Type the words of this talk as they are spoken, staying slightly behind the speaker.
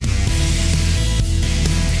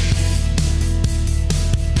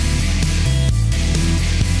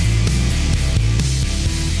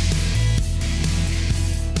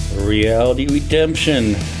Reality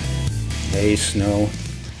Redemption. Hey, Snow.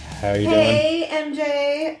 How you doing? Hey,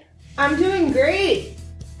 MJ. I'm doing great.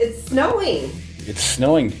 It's snowing. It's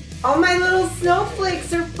snowing. All my little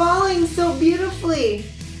snowflakes are falling so beautifully.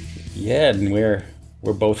 Yeah, and we're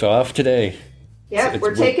both off today. Yep,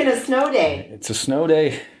 we're taking a snow day. It's a snow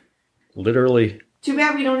day. Literally. Too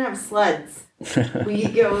bad we don't have sleds. We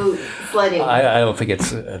go sledding. I don't think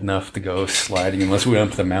it's enough to go sliding unless we went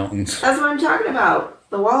up to the mountains. That's what I'm talking about.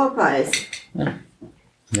 The Wallapies. Yeah,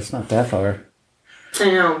 it's not that far.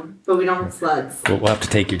 I know, but we don't have sleds. We'll have to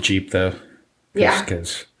take your Jeep, though. Yeah.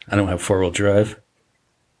 Because I don't have four-wheel drive.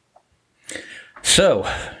 So,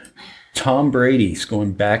 Tom Brady's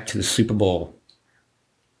going back to the Super Bowl.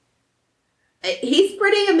 He's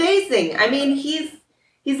pretty amazing. I mean, he's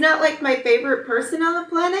not like my favorite person on the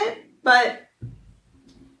planet, but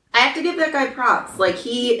I have to give that guy props. Like,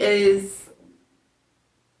 he's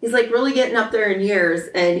like really getting up there in years,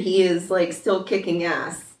 and he is like still kicking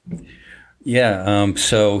ass. Yeah,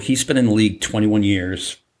 so he's been in the league 21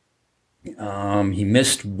 years. He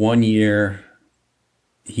missed 1 year.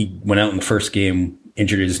 He went out in the first game,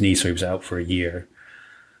 injured his knee, so he was out for a year.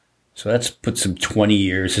 So that's puts him 20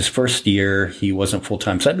 years. His first year, he wasn't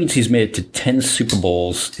full-time. So that means he's made it to 10 Super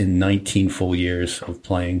Bowls in 19 full years of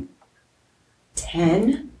playing.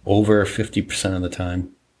 10? Over 50% of the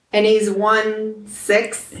time. And he's won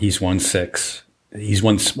 6? He's won 6. He's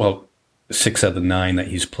won, 6 out of the 9 that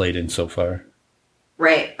he's played in so far.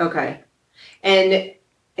 Right, okay. And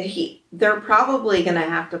they're probably going to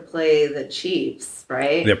have to play the Chiefs,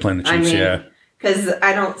 right? They're playing the Chiefs, yeah. Because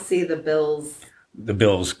I don't see the Bills. The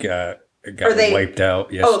Bills got wiped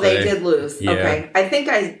out yesterday. Oh, they did lose. Yeah. Okay. I think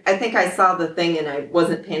I saw the thing and I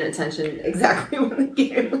wasn't paying attention exactly when the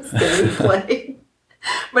game was getting played.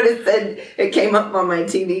 But it came up on my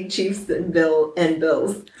TV, Chiefs and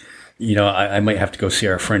Bills. You know, I might have to go see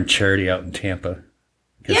our friend Charity out in Tampa.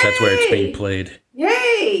 Because that's where it's being played.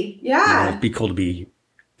 Yay! Yeah. It'd be cool to be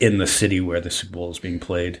in the city where the Super Bowl is being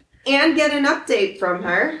played. And get an update from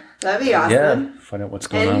her. That'd be awesome. Yeah, find out what's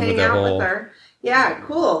going on with that whole with her. Yeah,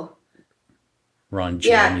 cool. Ron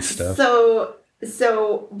Jeremy stuff.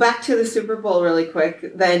 So back to the Super Bowl really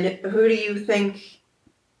quick. Then who do you think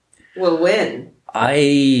will win?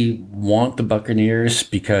 I want the Buccaneers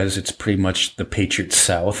because it's pretty much the Patriots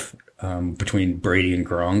South between Brady and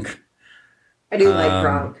Gronk. I do like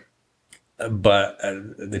Gronk. But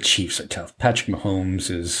the Chiefs are tough. Patrick Mahomes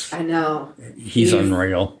is... I know. He's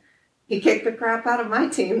unreal. He kicked the crap out of my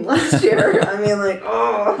team last year. I mean, like,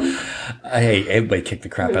 oh. Hey, everybody kicked the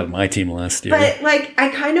crap out of my team last year. But, like, I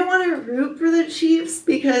kind of want to root for the Chiefs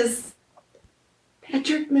because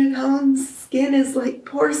Patrick Mahomes' skin is like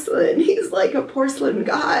porcelain. He's like a porcelain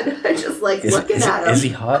god. I just like looking at him. Is he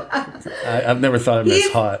hot? I've never thought of him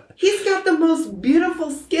as hot. He's got the most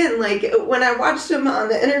beautiful skin. Like, when I watched him on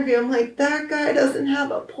the interview, I'm like, that guy doesn't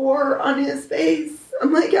have a pore on his face.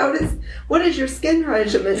 I'm like, what is your skin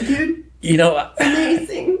regimen, dude? You know,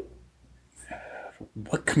 amazing.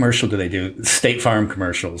 What commercial do they do? State Farm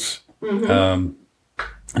commercials. Mm-hmm.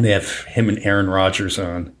 And they have him and Aaron Rodgers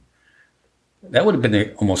on. That would have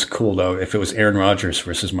been almost cool, though, if it was Aaron Rodgers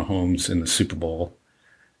versus Mahomes in the Super Bowl.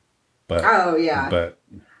 But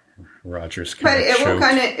Rodgers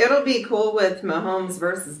it'll be cool with Mahomes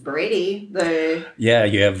versus Brady.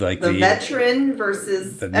 You have like the veteran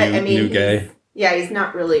versus the new guy. He's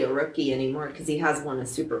not really a rookie anymore because he has won a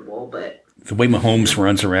Super Bowl. But the way Mahomes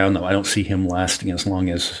runs around, though, I don't see him lasting as long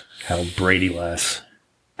as how Brady lasts.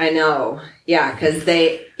 I know, yeah, because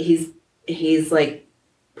he's like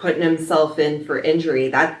putting himself in for injury.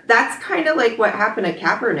 That's kind of like what happened to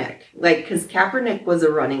Kaepernick. Like, because Kaepernick was a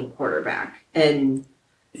running quarterback and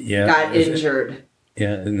got injured.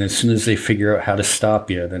 Yeah, and as soon as they figure out how to stop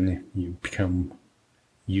you, then you become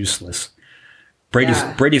useless.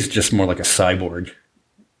 Brady's just more like a cyborg.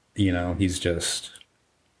 You know, he's just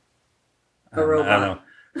a robot. I don't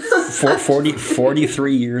know.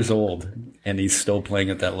 43 years old, and he's still playing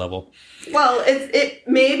at that level. Well,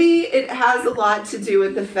 maybe it has a lot to do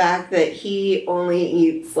with the fact that he only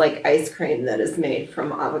eats like ice cream that is made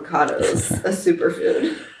from avocados, a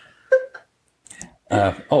superfood.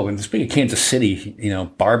 And speaking of Kansas City, you know,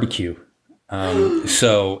 barbecue.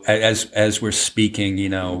 So as we're speaking, you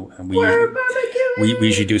know, we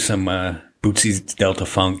usually do some Bootsy's Delta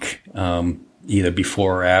Funk either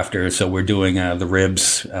before or after. So we're doing the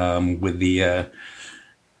ribs with the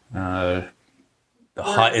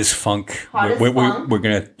hot as funk. We're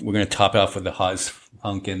gonna top it off with the hot as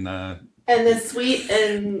funk and the sweet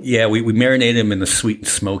and we marinated them in the sweet and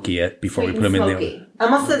smoky before we put them in the oven. I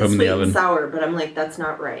almost said sweet and sour, but I'm like, that's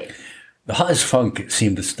not right. The hottest funk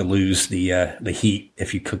seems to lose the heat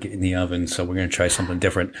if you cook it in the oven. So we're going to try something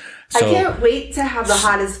different. So, I can't wait to have the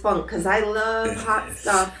hottest funk because I love hot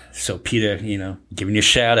stuff. So Peter, giving you a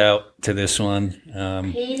shout out to this one.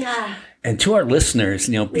 Peter. And to our listeners,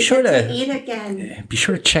 be sure to eat again. Be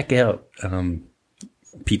sure to check out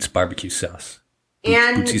Pete's barbecue sauce.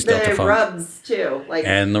 And Bootsy's the Delta Funk. rubs too.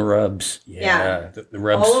 And the rubs. Yeah. The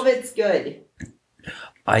rubs. All of it's good.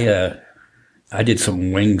 I did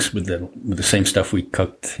some wings with the same stuff we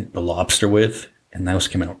cooked the lobster with, and those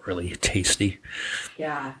came out really tasty.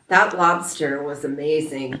 Yeah, that lobster was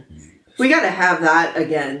amazing. We got to have that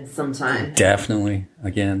again sometime. Definitely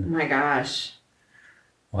again. Oh my gosh.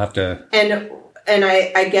 We'll have to. And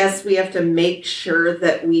I guess we have to make sure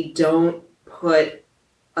that we don't put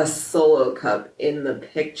a Solo cup in the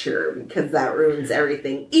picture because that ruins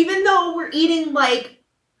everything. Even though we're eating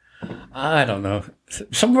I don't know.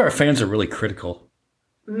 Some of our fans are really critical.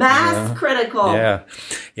 Mass critical. Yeah.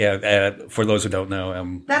 For those who don't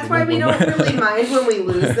know, that's why we don't really mind when we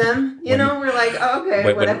lose them. We're like, oh,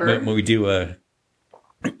 okay, whatever. When we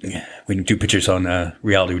do pictures on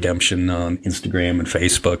Reality Redemption on Instagram and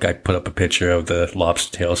Facebook, I put up a picture of the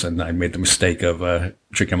lobster tails, and I made the mistake of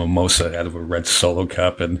drinking a mimosa out of a red Solo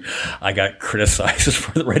cup, and I got criticized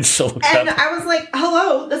for the red Solo cup. And I was like,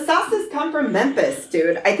 hello, the sauces come from Memphis,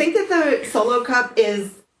 dude. I think that the Solo cup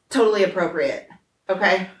is totally appropriate.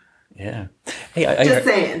 Okay? Yeah. Hey, Just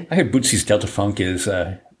saying. I heard Bootsy's Delta Funk is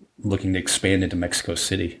looking to expand into Mexico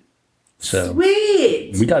City. So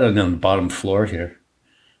sweet. We got it on the bottom floor here.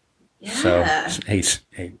 Yeah. So, hey,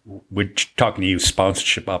 we're talking to you,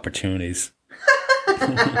 sponsorship opportunities.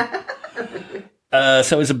 So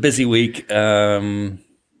it was a busy week.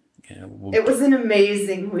 It was an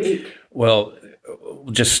amazing week. Well,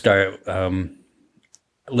 we'll just start.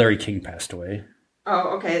 Larry King passed away.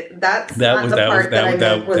 Oh, okay. That was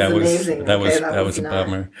amazing. That was a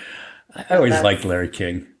bummer. I always liked Larry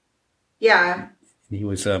King. Yeah. He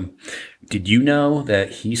was. Did you know that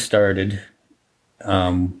he started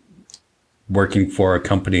working for a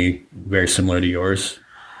company very similar to yours?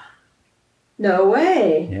 No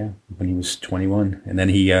way. Yeah, when he was 21, and then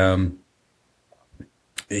he I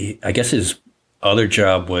guess his other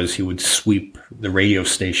job was he would sweep the radio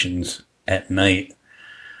stations at night,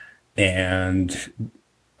 and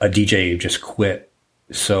a DJ just quit.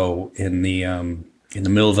 So in the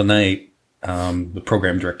middle of the night, the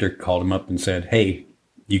program director called him up and said, "Hey,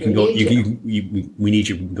 you can go. We need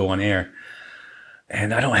you to go on air."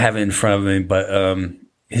 And I don't have it in front of me, but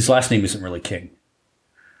his last name isn't really King.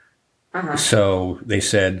 Uh-huh. So they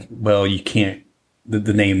said, "Well, you can't.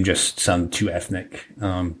 The name just sounded too ethnic."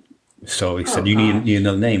 So he said, "You need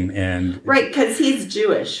another name." And right, because he's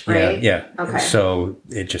Jewish, right? Yeah. Okay. So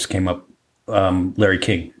it just came up, Larry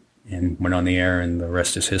King, and went on the air, and the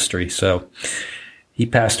rest is history. So he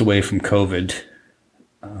passed away from COVID.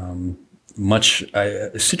 A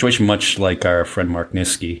situation much like our friend Mark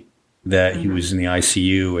Niski, that he was in the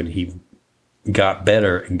ICU and he got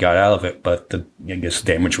better and got out of it, but the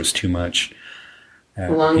damage was too much.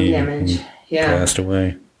 Lung damage. He passed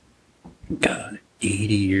away. God,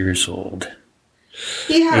 80 years old.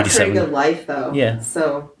 He had a pretty good life, though. Yeah.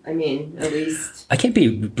 So, I mean, at least... I can't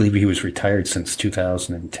believe he was retired since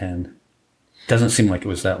 2010. Doesn't seem like it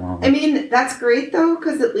was that long. I mean, that's great, though,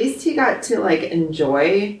 because at least he got to,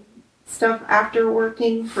 enjoy stuff after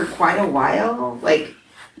working for quite a while.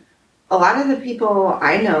 A lot of the people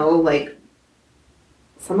I know,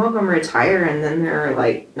 some of them retire and then they're,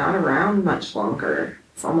 not around much longer.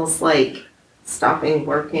 It's almost like stopping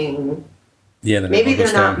working. Yeah, maybe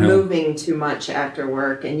they're not moving too much after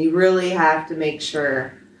work, and you really have to make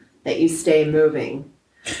sure that you stay moving.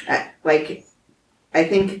 I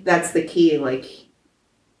think that's the key.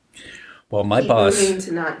 Well, my keep boss moving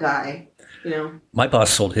to not die. My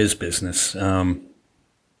boss sold his business.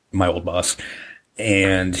 My old boss,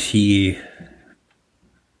 and he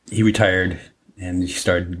retired and he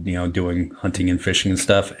started, doing hunting and fishing and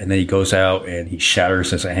stuff. And then he goes out and he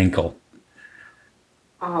shatters his ankle.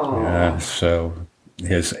 Oh. So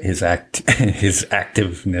his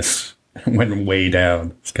activeness went way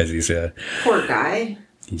down. It's because he's poor guy.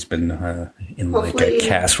 He's been in a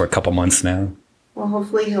cast for a couple months now. Well,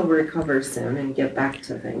 hopefully he'll recover soon and get back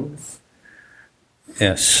to things.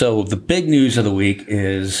 Yeah. So the big news of the week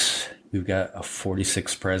is we've got a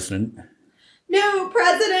 46th president. New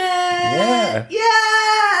president. Yeah.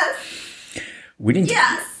 Yes. We didn't.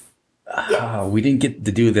 Yes. We didn't get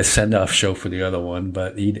to do the send-off show for the other one,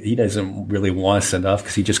 but he doesn't really want to send off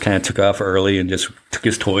because he just kind of took off early and just took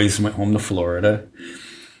his toys and went home to Florida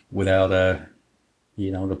without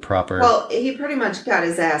the proper. Well, he pretty much got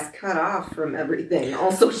his ass cut off from everything,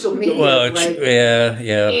 all social media. Well, like,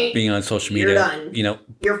 being on social media, you're done.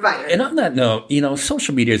 You're fired. And on that note,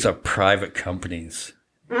 social medias are private companies.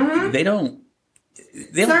 Mm-hmm. They don't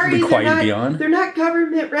require you to be on. They're not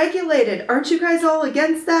government regulated. Aren't you guys all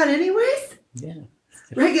against that anyways? Yeah.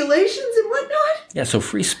 Regulations and whatnot? Yeah, so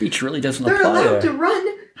free speech really doesn't They're apply allowed to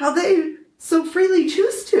run how they so freely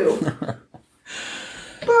choose to.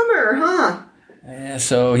 Bummer, huh? Yeah,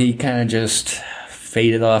 so he kind of just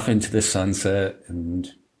faded off into the sunset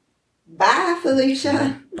and... Bye,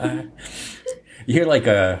 Felicia. Bye. You hear like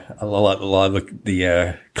a lot of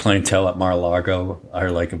the clientele at Mar-a-Lago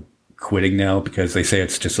are like quitting now because they say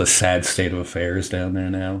it's just a sad state of affairs down there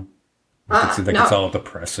now. It's all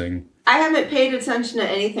depressing. I haven't paid attention to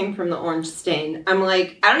anything from the Orange Stain. I'm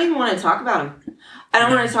like, I don't even want to talk about him. I don't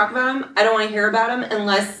want to talk about him. I don't want to hear about him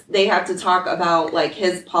unless they have to talk about like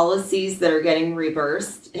his policies that are getting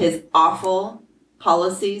reversed, his awful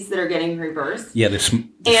policies that are getting reversed. Yeah,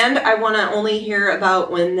 and I want to only hear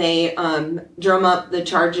about when they drum up the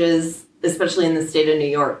charges, especially in the state of New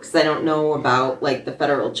York, because I don't know about like the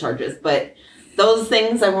federal charges, but those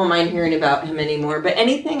things I won't mind hearing about him anymore. But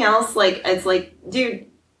anything else, like it's like, dude,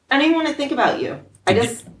 I don't even want to think about you.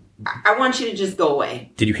 I want you to just go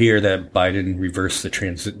away. Did you hear that Biden reversed the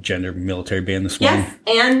transgender military ban this morning?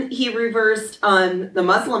 Yes, and he reversed the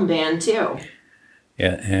Muslim ban too.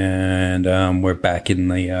 Yeah, and we're back in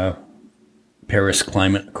the Paris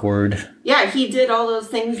Climate Accord. Yeah, he did all those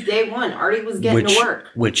things day one. Artie was getting to work.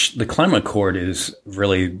 Which the Climate Accord is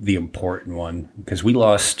really the important one because we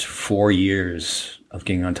lost 4 years of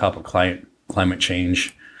getting on top of climate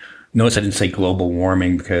change. Notice I didn't say global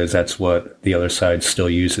warming because that's what the other side still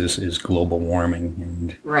uses is global warming.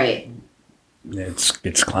 And right.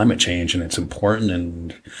 It's climate change and it's important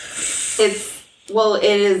and...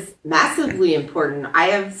 It is massively important. I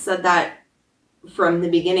have said that from the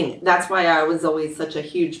beginning. That's why I was always such a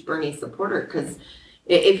huge Bernie supporter, because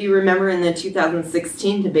if you remember in the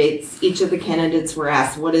 2016 debates, each of the candidates were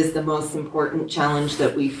asked, what is the most important challenge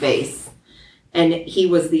that we face? And he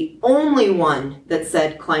was the only one that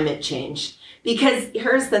said climate change. Because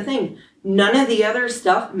here's the thing, none of the other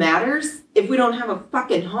stuff matters if we don't have a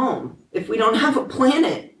fucking home, if we don't have a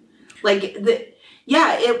planet.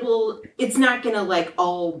 It's not going to like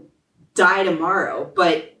all die tomorrow,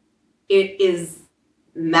 but it is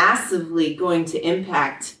massively going to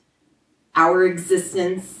impact our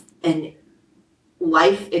existence and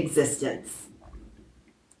life existence.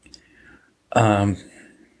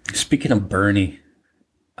 Speaking of Bernie,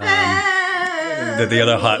 the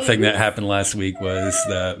other hot thing that happened last week was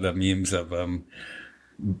the memes of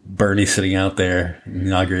Bernie sitting out there in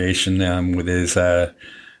inauguration with his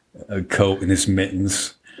coat and his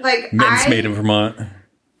mittens. Mittens made in Vermont.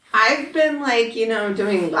 I've been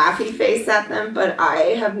doing laughy face at them, but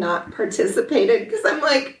I have not participated because I'm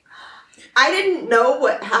like, I didn't know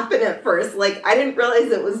what happened at first. Like, I didn't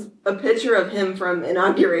realize it was a picture of him from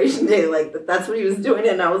Inauguration Day, that's what he was doing.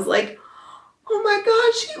 And I was like, oh my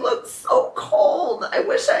gosh, he looks so cold. I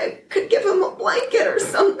wish I could give him a blanket or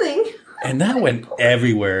something. And that went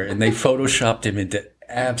everywhere. And they photoshopped him into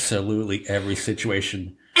absolutely every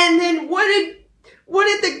situation. And then what did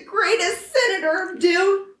the greatest senator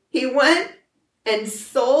do? He went and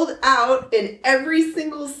sold out in every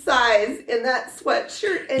single size in that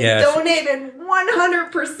sweatshirt and donated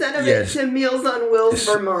 100% of it to Meals on Wheels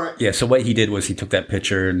Vermont. Yeah, so what he did was he took that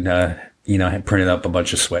picture and, had printed up a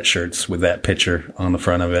bunch of sweatshirts with that picture on the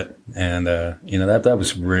front of it. And, that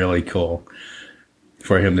was really cool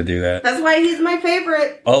for him to do that. That's why he's my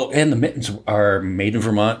favorite. Oh, and the mittens are made in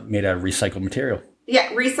Vermont, made out of recycled material. Yeah,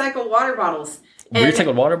 recycled water bottles.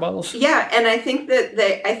 Recycled water bottles? Yeah, and I think that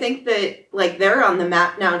they're on the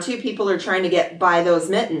map now too. People are trying to buy those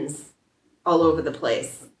mittens all over the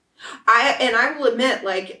place. I will admit,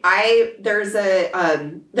 there's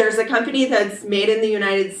a company that's made in the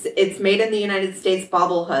United States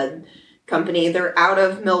bobblehead company. They're out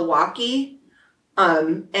of Milwaukee,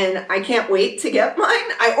 and I can't wait to get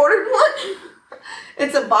mine. I ordered one.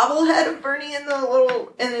 It's a bobblehead of Bernie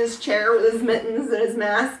in his chair with his mittens and his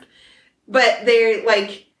mask. But they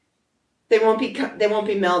won't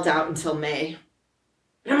be mailed out until May.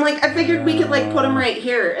 And I'm like, I figured we could put him right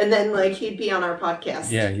here, and then he'd be on our podcast.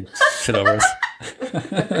 Yeah, he'd sit over us.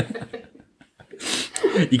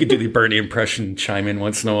 You could do the Bernie impression, chime in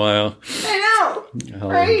once in a while. I know,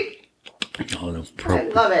 right? Oh, no, I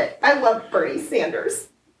love it. I love Bernie Sanders.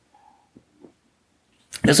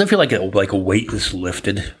 Doesn't it feel like a weight is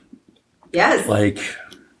lifted? Yes.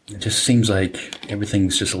 It just seems like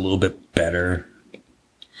everything's just a little bit better.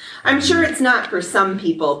 I'm sure it's not for some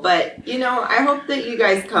people, but, you know, I hope that you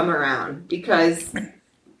guys come around because...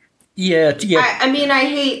 Yeah. I mean, I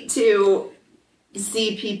hate to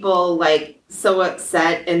see people, like, so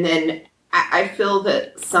upset, and then I feel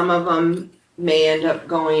that some of them may end up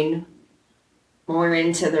going more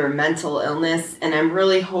into their mental illness, and I'm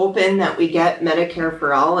really hoping that we get Medicare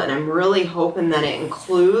for all, and I'm really hoping that it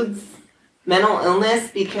includes mental illness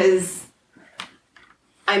because,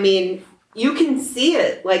 I mean, you can see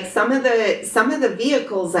it. Like, some of the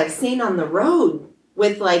vehicles I've seen on the road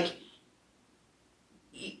with, like,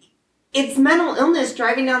 it's mental illness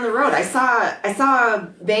driving down the road. I saw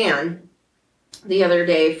a van the other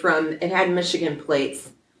day it had Michigan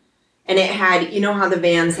plates, and it had, you know how the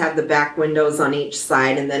vans have the back windows on each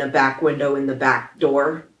side and then a back window in the back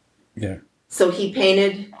door? Yeah. So he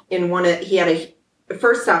painted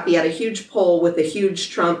first off, he had a huge pole with a huge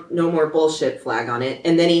Trump no more bullshit flag on it.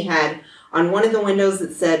 And then he had on one of the windows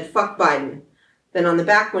it said, fuck Biden. Then on the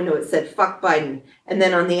back window it said, fuck Biden. And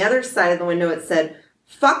then on the other side of the window it said,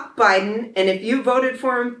 fuck Biden, and if you voted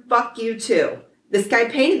for him, fuck you too. This guy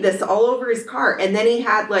painted this all over his car, and then he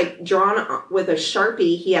had, like, drawn with a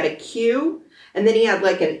Sharpie, he had a Q, and then he had,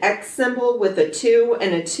 like, an X symbol with a 2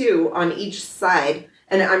 and a 2 on each side,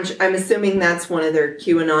 and I'm assuming that's one of their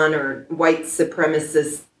QAnon or white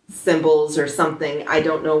supremacist symbols or something. I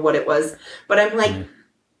don't know what it was, but I'm like,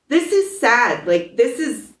 this is sad. Like, this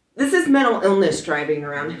is mental illness driving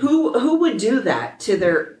around. Who would do that to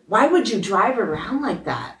their... Why would you drive around like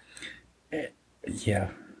that? Yeah.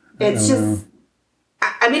 It's just...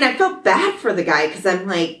 I mean, I felt bad for the guy because I'm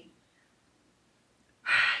like,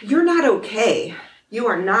 you're not okay. You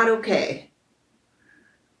are not okay.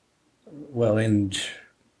 Well, and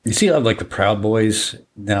you see, like the Proud Boys,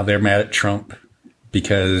 now they're mad at Trump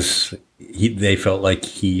because they felt like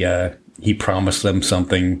he promised them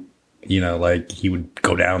something, you know, like he would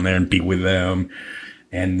go down there and be with them.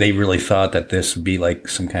 And they really thought that this would be like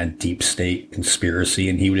some kind of deep state conspiracy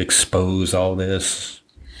and he would expose all this.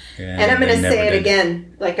 And I'm going to say it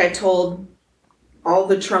again, like I told all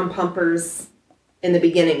the Trump humpers in the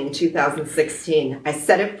beginning in 2016. I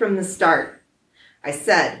said it from the start. I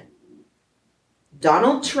said,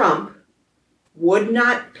 Donald Trump would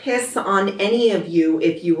not piss on any of you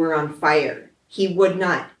if you were on fire. He would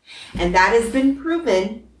not. And that has been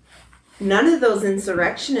proven. None of those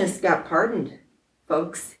insurrectionists got pardoned.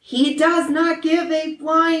 Folks, he does not give a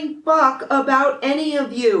flying fuck about any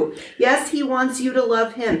of you. Yes, he wants you to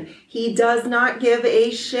love him. He does not give a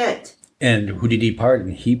shit. And who did he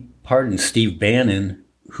pardon? He pardoned Steve Bannon,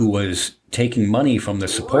 who was taking money from the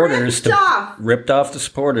supporters ripped off the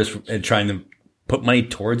supporters and trying to put money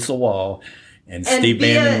towards the wall. And Steve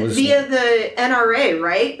Bannon was via the NRA,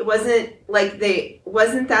 right? Wasn't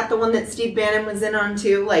that the one that Steve Bannon was in on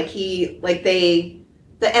too?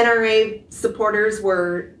 The NRA supporters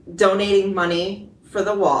were donating money for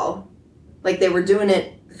the wall. Like they were doing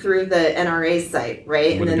it through the NRA site,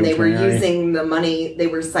 right? And then they were using the money, they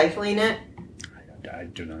were siphoning it. I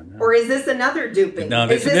do not know. Or is this another duping? No,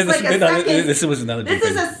 this was another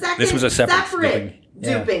duping. This was a separate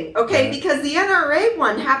duping. Okay, because the NRA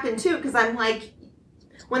one happened too, because I'm like,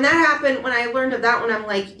 when that happened, when I learned of that one, I'm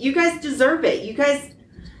like, you guys deserve it. You guys...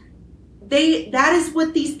 that is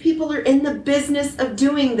what these people are in the business of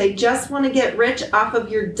doing. They just want to get rich off of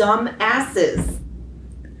your dumb asses.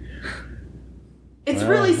 It's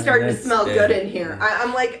really starting to smell good in here.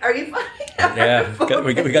 I'm like, are you fine? Yeah,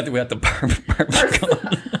 we got the barbecue.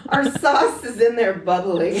 Our sauce is in there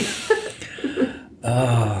bubbling.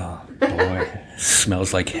 Oh, boy. It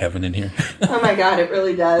smells like heaven in here. Oh, my God, it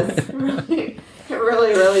really does. It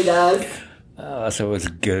really, really does. Oh, so it was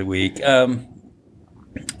a good week.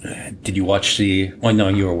 Did you watch well, no,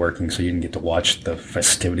 you were working, so you didn't get to watch the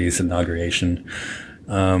festivities inauguration.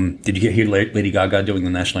 Did you hear Lady Gaga doing the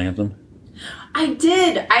national anthem? I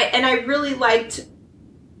did. I really liked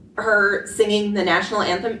her singing the national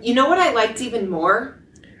anthem. You know what I liked even more?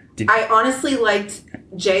 I honestly liked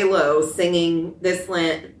J-Lo singing This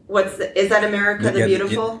Land. Is that America the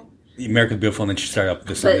Beautiful? America the Beautiful, and then she started up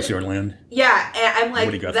This Is Your Land. Yeah, and I'm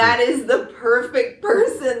like, that is the perfect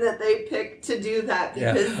person that they picked to do that.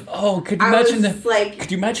 Because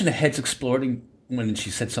could you imagine the heads exploding when she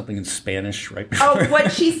said something in Spanish right before? Oh,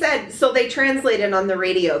 what she said. So they translated on the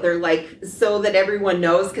radio. They're like, so that everyone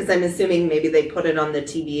knows, because I'm assuming maybe they put it on the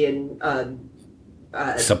TV and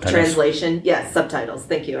subtitles. Translation. Yes, subtitles.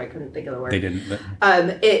 Thank you. I couldn't think of the word. They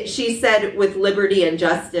didn't. She said, with liberty and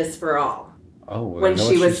justice for all. Oh, when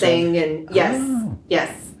she was saying, and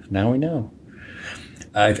yes. Now we know.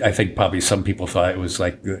 I think probably some people thought it was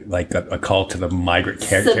like a call to the migrant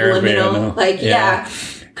caravan.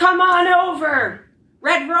 Come on over.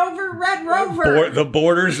 Red Rover, Red Rover. The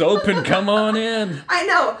border's open. Come on in. I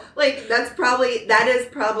know. Like, that is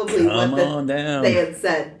probably Come what on down. they had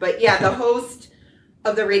said. But yeah, the host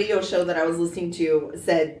of the radio show that I was listening to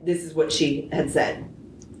said this is what she had said.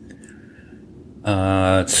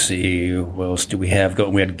 Let's see. What else do we have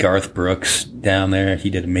going? We had Garth Brooks down there. He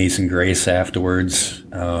did Amazing Grace afterwards.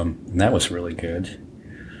 And that was really good.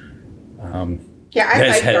 Yeah,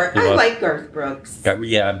 I like Garth Brooks.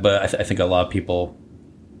 Yeah, but I think a lot of people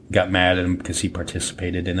got mad at him because he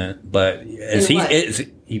participated in it. But because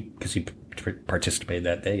he participated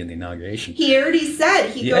that day in the inauguration. He already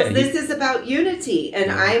said, this is about unity.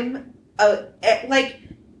 And I'm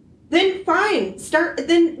then fine.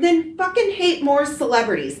 Then fucking hate more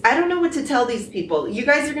celebrities. I don't know what to tell these people. You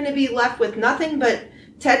guys are going to be left with nothing but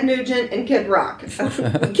Ted Nugent and Kid Rock. We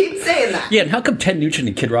keep saying that. Yeah, and how come Ted Nugent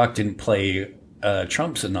and Kid Rock didn't play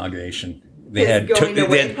Trump's inauguration? They had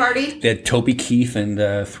party. They had Toby Keith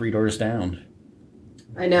and Three Doors Down.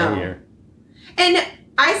 I know. And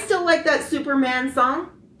I still like that Superman song.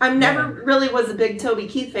 I never really was a big Toby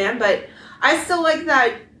Keith fan, but I still like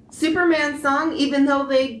that Superman song, even though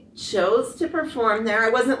they chose to perform there. I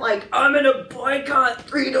wasn't like, I'm gonna boycott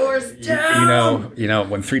Three Doors Down. You know,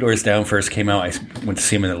 when Three Doors Down first came out, I went to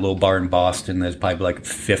see him in a little bar in Boston. There's probably like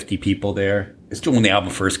 50 people there. It's still when the album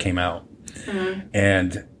first came out. Mm-hmm.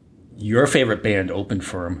 And your favorite band opened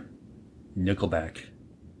for him, Nickelback.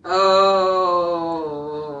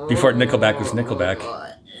 Oh. Before Nickelback was Nickelback.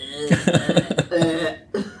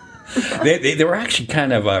 They were actually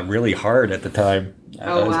kind of really hard at the time.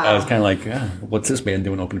 I was kind of like, what's this band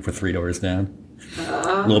doing opening for Three Doors Down?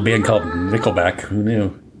 A little band called Nickelback. Who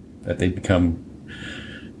knew that they'd become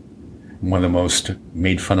one of the most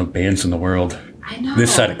made fun of bands in the world? I know.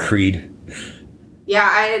 This side of Creed. Yeah,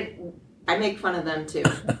 I make fun of them too.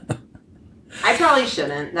 I probably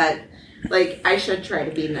shouldn't. I should try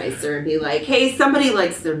to be nicer and be like, hey, somebody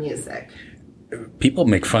likes their music. People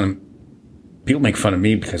make fun of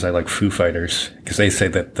me because I like Foo Fighters, because they say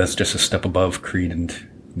that that's just a step above Creed and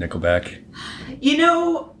Nickelback. You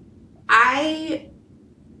know, I'm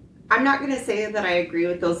not going to say that I agree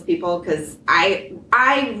with those people, because I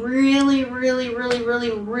really, really, really,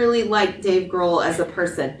 really, really like Dave Grohl as a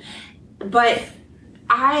person. But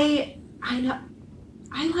I know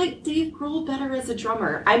I like Dave Grohl better as a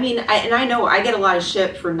drummer. I mean, I know I get a lot of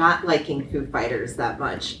shit for not liking Foo Fighters that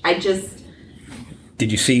much. I just...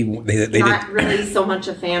 Did you see? They not really so much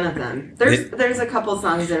a fan of them. There's a couple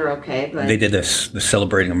songs that are okay, but they did the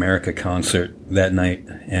Celebrating America concert that night,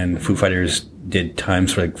 and Foo Fighters did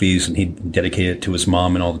Times Like These, and he dedicated it to his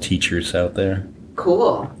mom and all the teachers out there.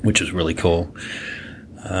 Cool. Which is really cool.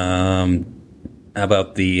 How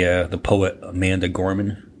about the poet Amanda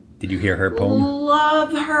Gorman? Did you hear her poem?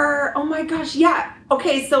 Love her. Oh my gosh, yeah.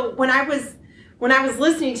 Okay, so when I was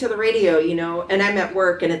listening to the radio, and I'm at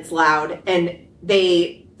work and it's loud, and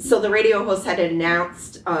so the radio host had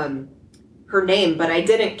announced her name, but I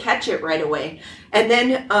didn't catch it right away. And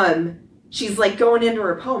then she's like going into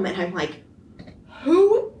her poem, and I'm like,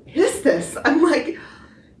 who is this? I'm like,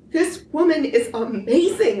 this woman is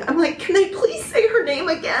amazing. I'm like, can I please say her name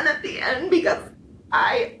again at the end? Because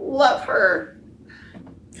I love her.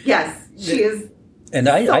 Yes, she is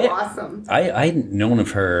awesome. I hadn't known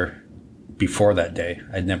of her before that day.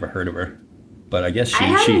 I'd never heard of her. But I guess I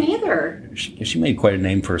haven't either. She made quite a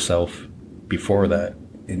name for herself before that.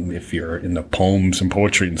 If you're in the poems and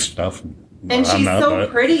poetry and stuff. And she's so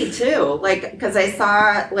pretty too. Like, because I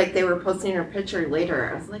saw they were posting her picture later.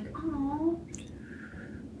 I was like, oh.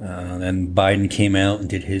 Then Biden came out and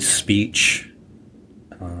did his speech,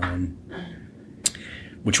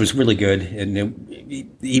 which was really good.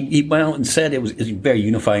 And he went out and said it was a very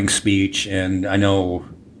unifying speech. And I know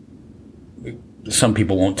some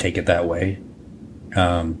people won't take it that way.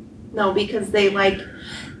 No, because they like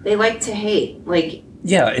to hate.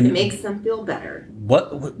 Yeah, and it makes them feel better.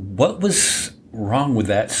 What was wrong with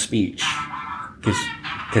that speech? Because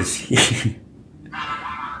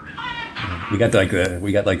we got the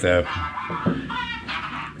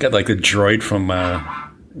droid from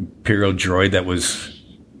Imperial Droid that was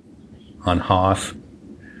on Hoth.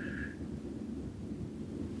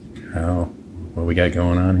 Oh, what we got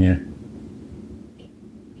going on here?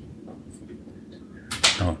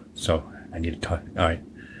 Oh, so I need to talk. All right,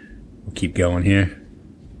 we'll keep going here.